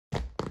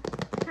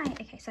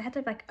so I had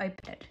to like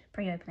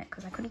pre-open it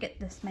because I couldn't get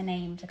my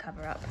name to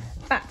cover up.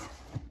 But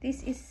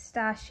this is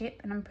Starship,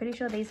 and I'm pretty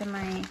sure these are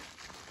my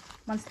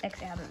Monsta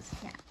X albums.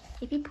 Now,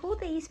 if you pull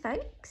these,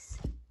 folks,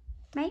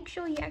 make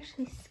sure you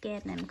actually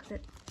scan them because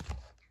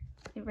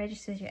it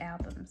registers your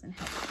albums and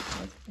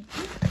helps.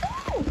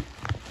 Oh!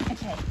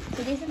 Okay,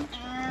 so these are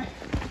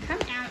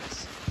come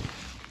out.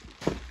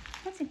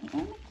 What's in here? Oh,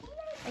 my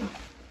kilos. Okay.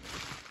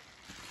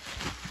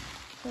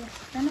 So the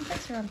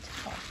benefits are on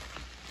top.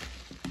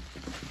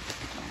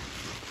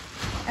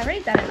 I've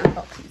already done an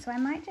unboxing, so I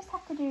might just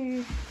have to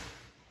do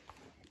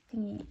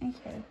thingy.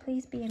 Okay,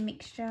 please be a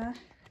mixture. Ah,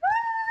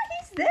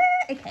 he's there.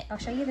 Okay, I'll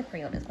show you the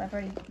pre-orders, but I've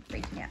already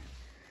freaked me out.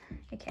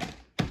 Okay,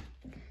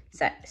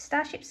 so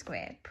Starship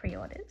Square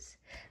pre-orders.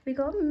 We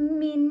got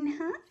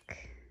Minhak.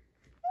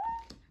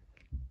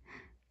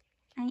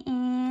 I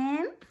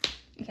am.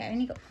 Okay, I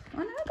only got. Oh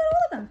no, I got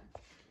all of them.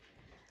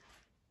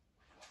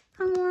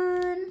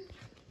 Hongwon,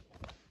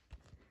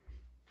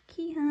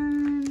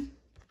 Kihan,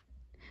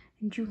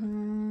 and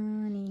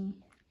Juhani.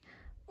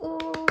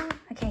 Oh,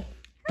 okay.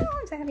 Oh,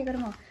 I'm so happy I got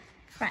them all.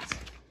 Right.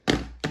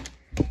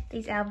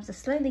 These albums are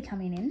slowly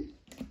coming in.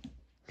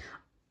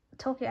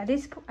 Talking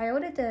this, I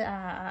ordered the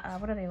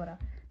what did I order?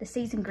 The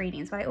seasoned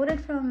greetings, but I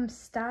ordered from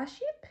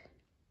Starship.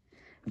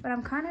 But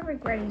I'm kind of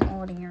regretting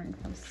ordering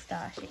from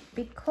Starship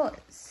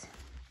because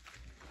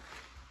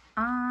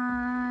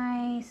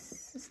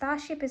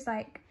Starship is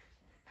like,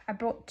 I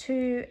bought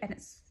 2 and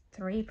it's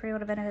 3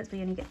 pre-order benefits.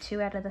 We only get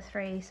 2 out of the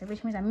 3, so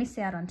which means I miss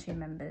out on 2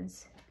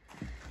 members.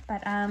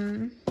 But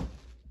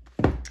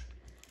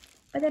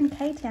then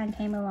K-Town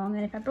came along,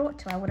 and if I brought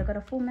 2, I would have got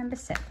a full member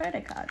set photo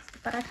cards.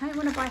 But I don't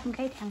want to buy from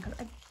K-Town because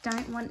I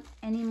don't want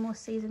any more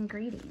season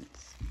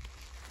greetings.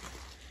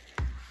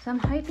 So I'm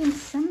hoping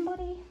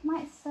somebody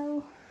might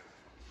sell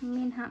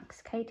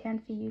Minhak's K-Town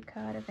for You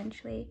card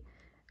eventually.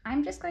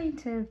 I'm just going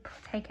to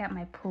take out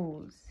my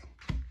pools.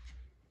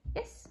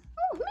 Yes.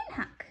 Oh,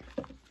 Minhak.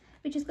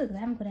 Which is good because I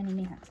haven't got any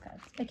Minhak's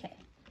cards. Okay.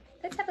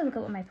 Let's have a look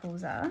at what my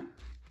pools are.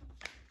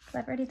 Because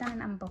I've already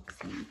done an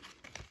unboxing.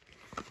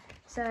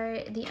 So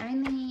the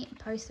only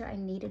poster I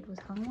needed was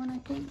Hongwon, I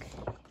think.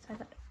 So I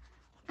got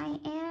I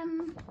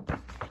Am.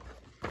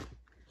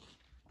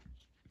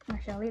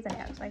 Actually, I'll leave that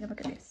out so I can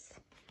look at this.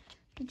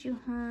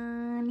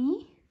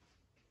 Juhani.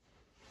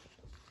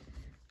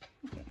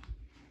 Okay.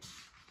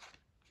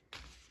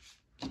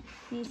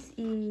 This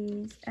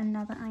is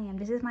another I Am.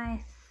 This is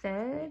my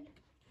 3rd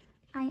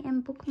I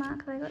Am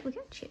bookmark that I got. Look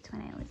how chipped my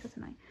nail is, that's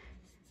annoying.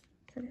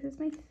 So this is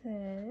my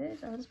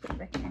 3rd. I'll just put it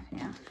back in there for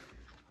now.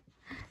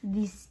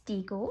 The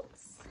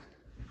stickers.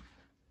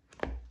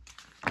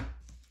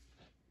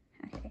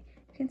 Okay,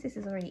 since this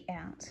is already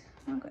out,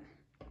 oh good.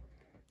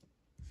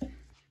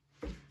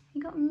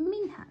 You got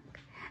Minhak.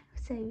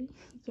 So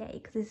yay,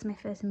 because this is my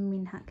first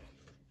Minhak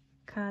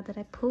card that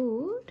I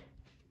pulled.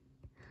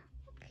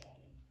 Okay,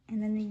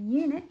 and then the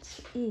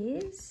unit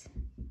is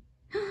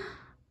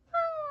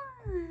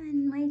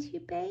my 2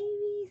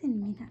 babies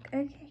and Minhak.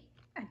 Okay,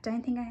 I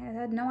don't think I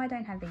have. No, I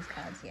don't have these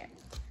cards yet.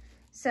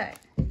 So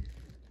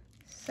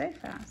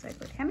far so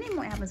good. How many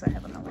more albums do I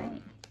have on the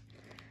way?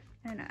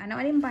 I don't know. I know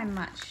I didn't buy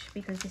much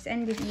because this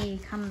end of year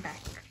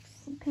comeback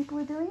people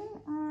are doing.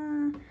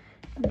 I'm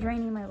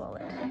draining my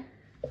wallet.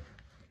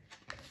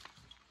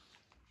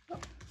 Oh,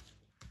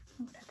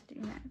 I'm gonna have to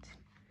do that.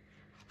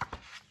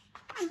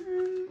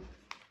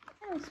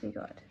 What else we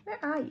got? Where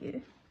are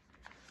you?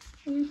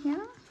 Are you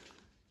here?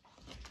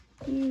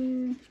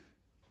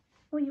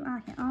 Oh, you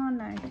are here. Oh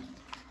no.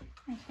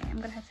 Okay, I'm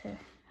gonna have to.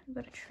 I've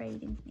got a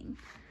trading thing.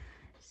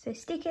 So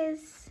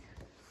stickers,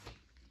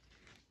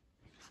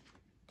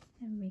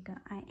 and we got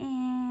I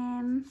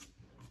Am,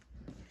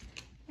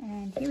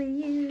 and here are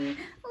you.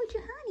 Oh,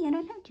 Juhani, I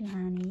don't have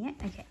Juhani yet.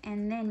 Okay,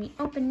 and then we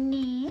open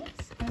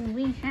this, and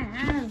we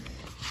have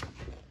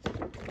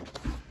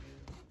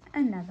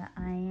another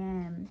I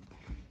Am.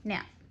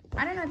 Now,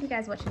 I don't know if you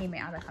guys watch any of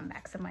my other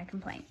comebacks of my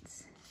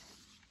complaints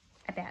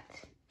about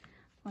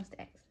Monsta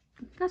X.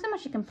 Not so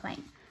much a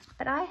complaint,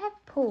 but I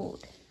have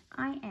pulled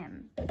I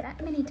Am that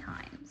many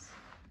times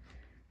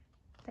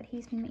that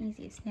he's been the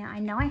easiest. Now, I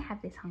know I have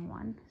this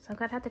Hongwon, so I'm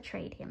gonna have to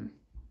trade him.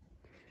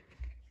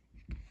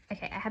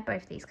 Okay, I have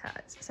both these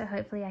cards, so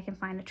hopefully I can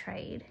find a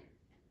trade.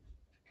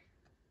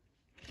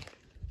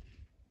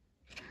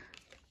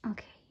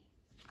 Okay.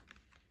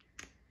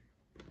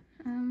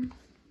 I'm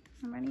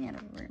running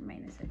out of room.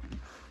 Wait a second.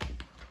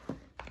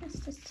 Let's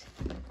just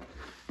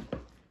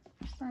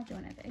slide you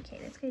on over. Okay,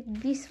 let's go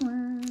this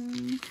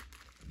one.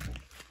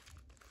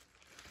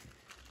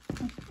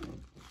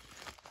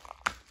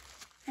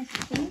 I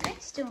think I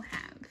still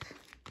have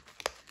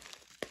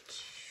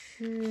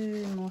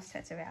 2 more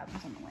sets of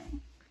albums on the way.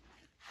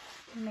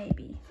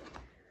 Maybe.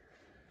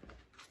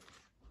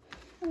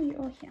 Oh, you're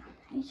all here.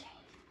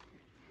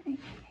 Okay.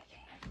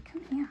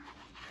 Come here.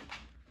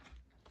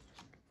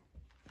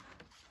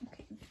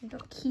 Okay, we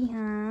got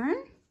Kihan.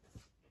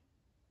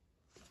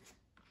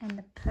 And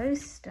the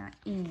poster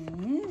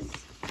is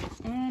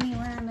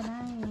anyone but I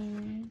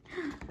am.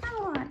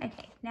 Oh,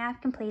 okay, now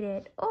I've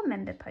completed all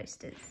member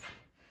posters.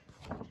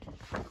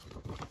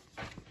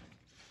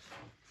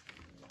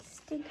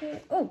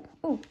 sticker. Oh,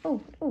 I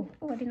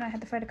didn't know I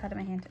had the photo card in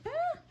my hand. Ah.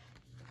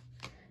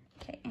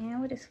 Okay, and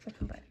we'll just flip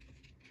them both.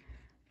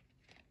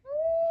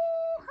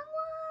 Oh,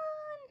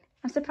 Hungwon!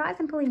 I'm surprised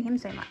I'm pulling him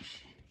so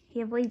much.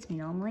 He avoids me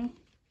normally.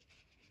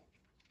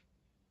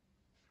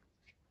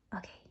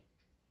 Okay.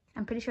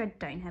 I'm pretty sure I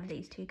don't have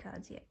these two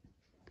cards yet.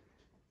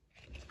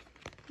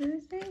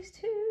 There's those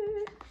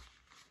two.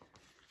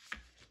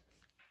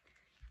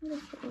 I'm going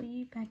to put all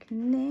you back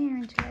in there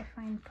until I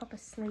find proper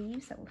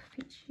sleeves that will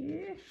fit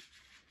you.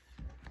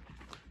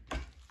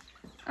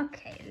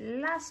 Okay,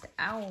 last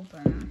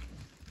album.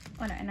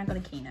 Oh no, and I got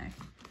a kino.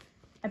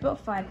 I bought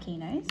 5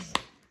 kinos.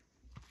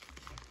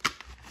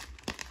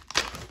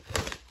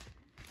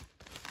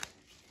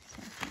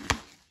 So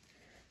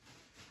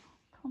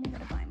probably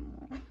gotta buy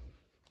more.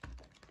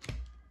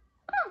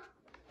 Oh!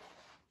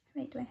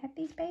 Wait, do I have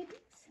these babies?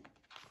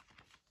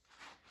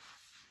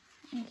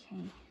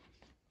 Okay.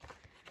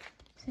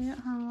 So I got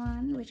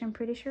Hungwon, which I'm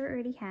pretty sure I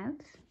already have.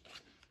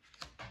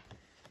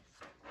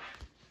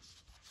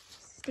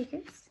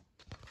 Stickers.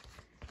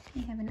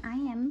 We have an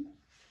IM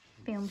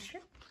film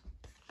strip.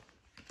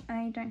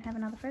 I don't have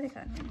another photo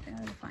card or anything.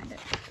 I'll find it.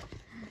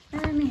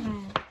 Then we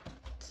have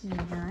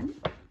Kihan.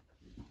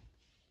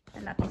 I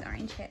love his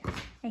orange hair.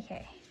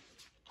 Okay.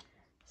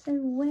 So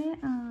where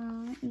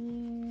are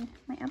you?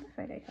 My other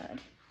photo card.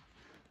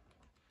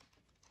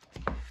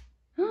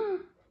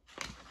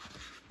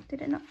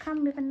 Did it not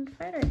come with a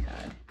photo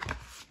card?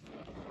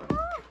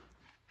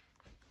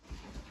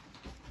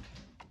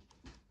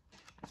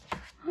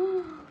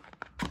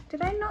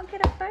 Did I not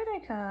get a photo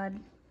card?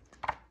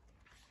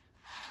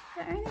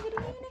 Did I only get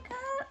a unit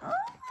card? Oh!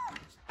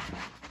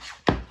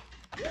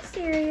 Are you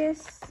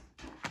serious?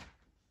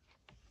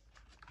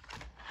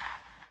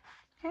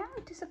 How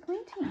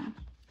disappointing.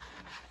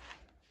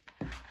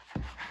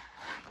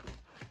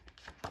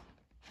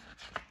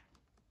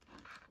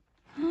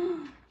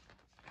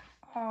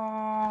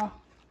 Oh.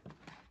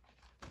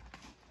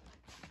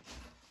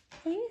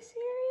 Are you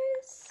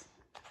serious?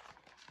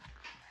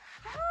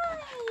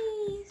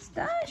 Why?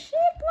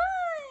 Starship,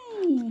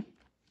 why?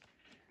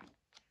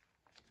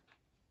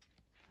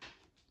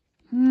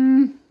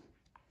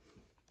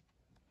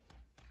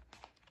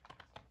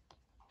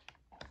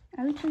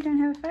 I literally don't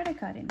have a photo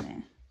card in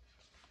there.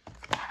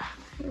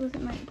 It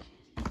wasn't like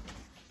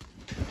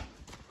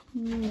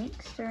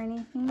mixed or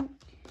anything.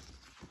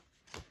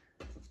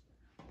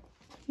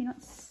 You're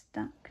not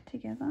stuck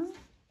together.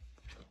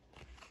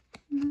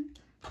 No.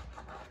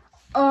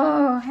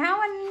 Oh,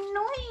 how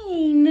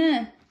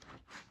annoying!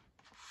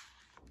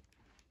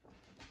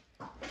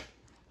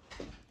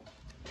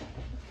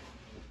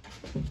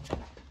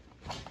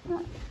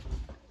 What?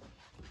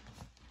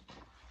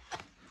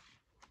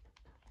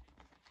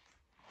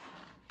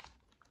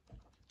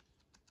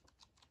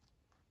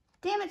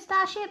 Damn it,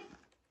 Starship!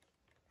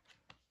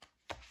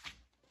 Fuck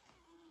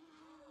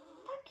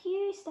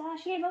you,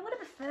 Starship. I would have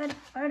preferred a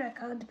photo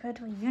card compared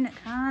to a unit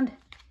card.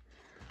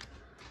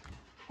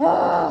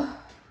 Oh!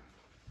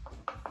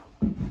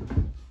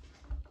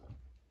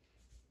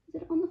 Is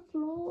it on the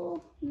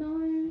floor?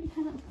 No, it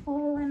hasn't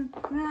fallen.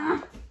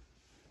 Ah.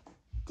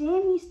 Damn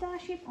you,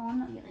 Starship. Oh, I'm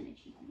not yelling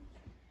at you.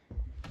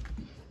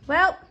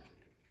 Well,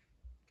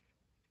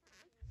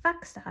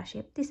 fuck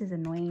Starship. This is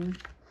annoying.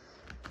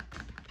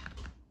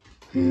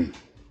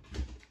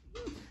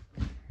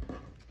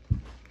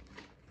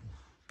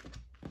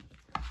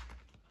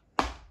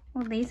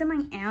 Well, these are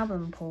my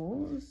album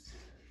pulls.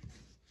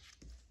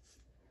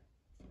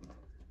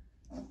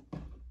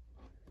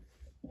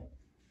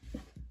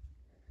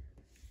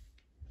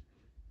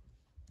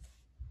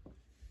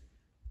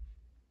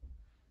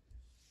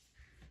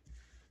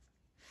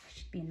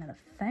 Should be another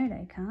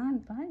photo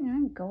card, but you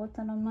know, God's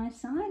not on my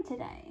side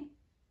today.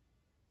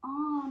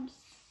 Oh, I'm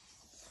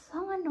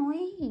so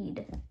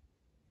annoyed.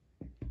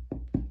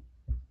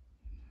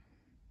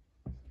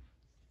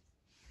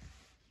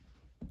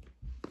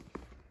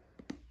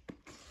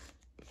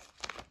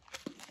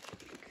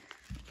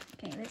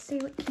 Okay, let's see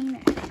what Kino.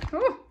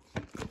 Oh!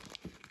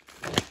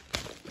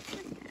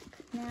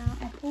 Now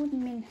I pulled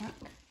Minhak.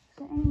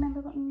 So any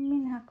member got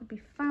Minhak would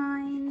be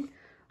fine.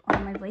 Oh,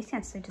 my voice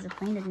sounds so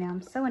disappointed now.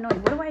 I'm so annoyed.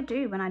 What do I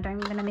do when I don't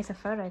even miss a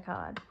photo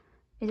card?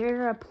 Is there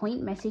ever a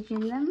point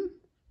messaging them?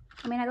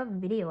 I mean, I got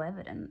video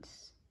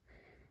evidence,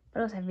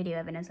 but I also have video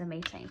evidence of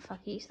me saying "fuck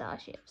you,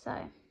 Starship."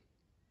 So,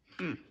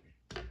 all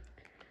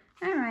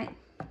right.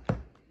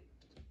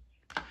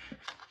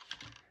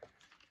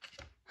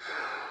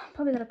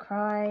 Probably gotta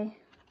cry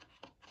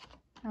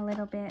a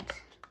little bit.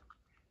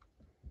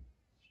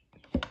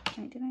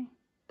 Wait, did I?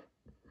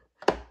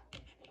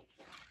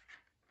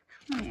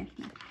 Oh yeah,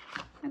 no.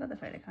 I got the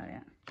photo card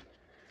out.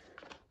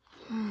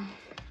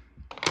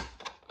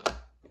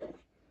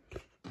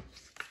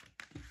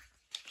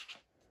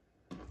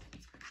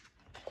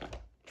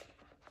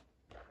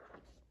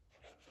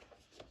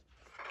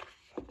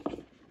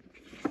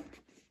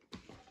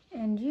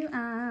 And you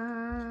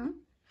are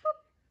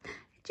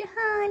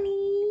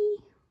Jahani.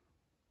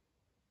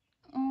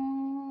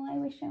 Oh, I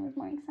wish I was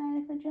more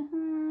excited for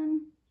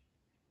Jahan.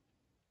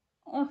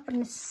 Oh, but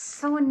Everybody is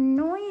so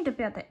annoyed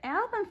about the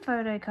album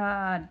photo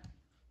card.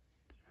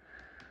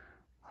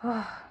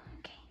 Oh,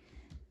 okay.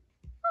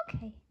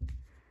 Okay.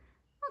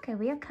 Okay,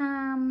 we are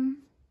calm.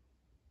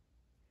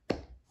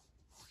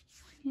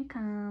 We're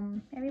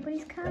calm.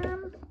 Everybody's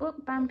calm. Oh,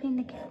 bumping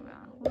the camera.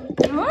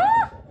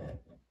 Oh!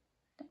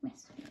 Don't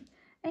mess with me.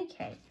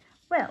 Okay,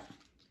 well,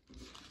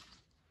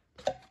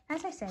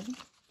 as I said,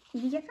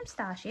 if you get from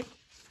Starship,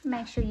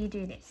 make sure you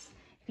do this.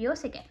 If you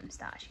also get from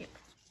Starship,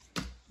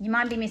 you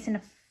might be missing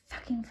a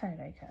fucking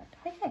photo card.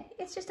 Okay,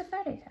 it's just a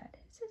photo card.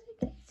 It's just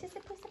okay. It's just a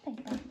piece of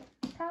paper.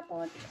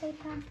 Cardboard,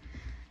 paper.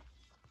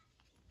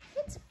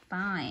 It's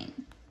fine.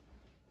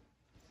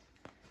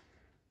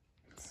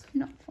 It's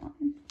not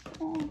fine.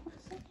 Oh, I'm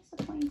so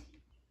disappointed.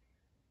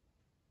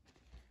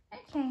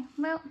 Okay,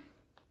 well,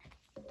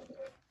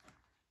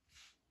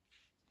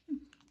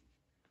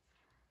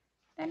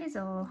 that is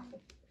all.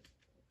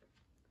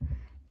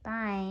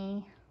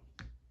 Bye.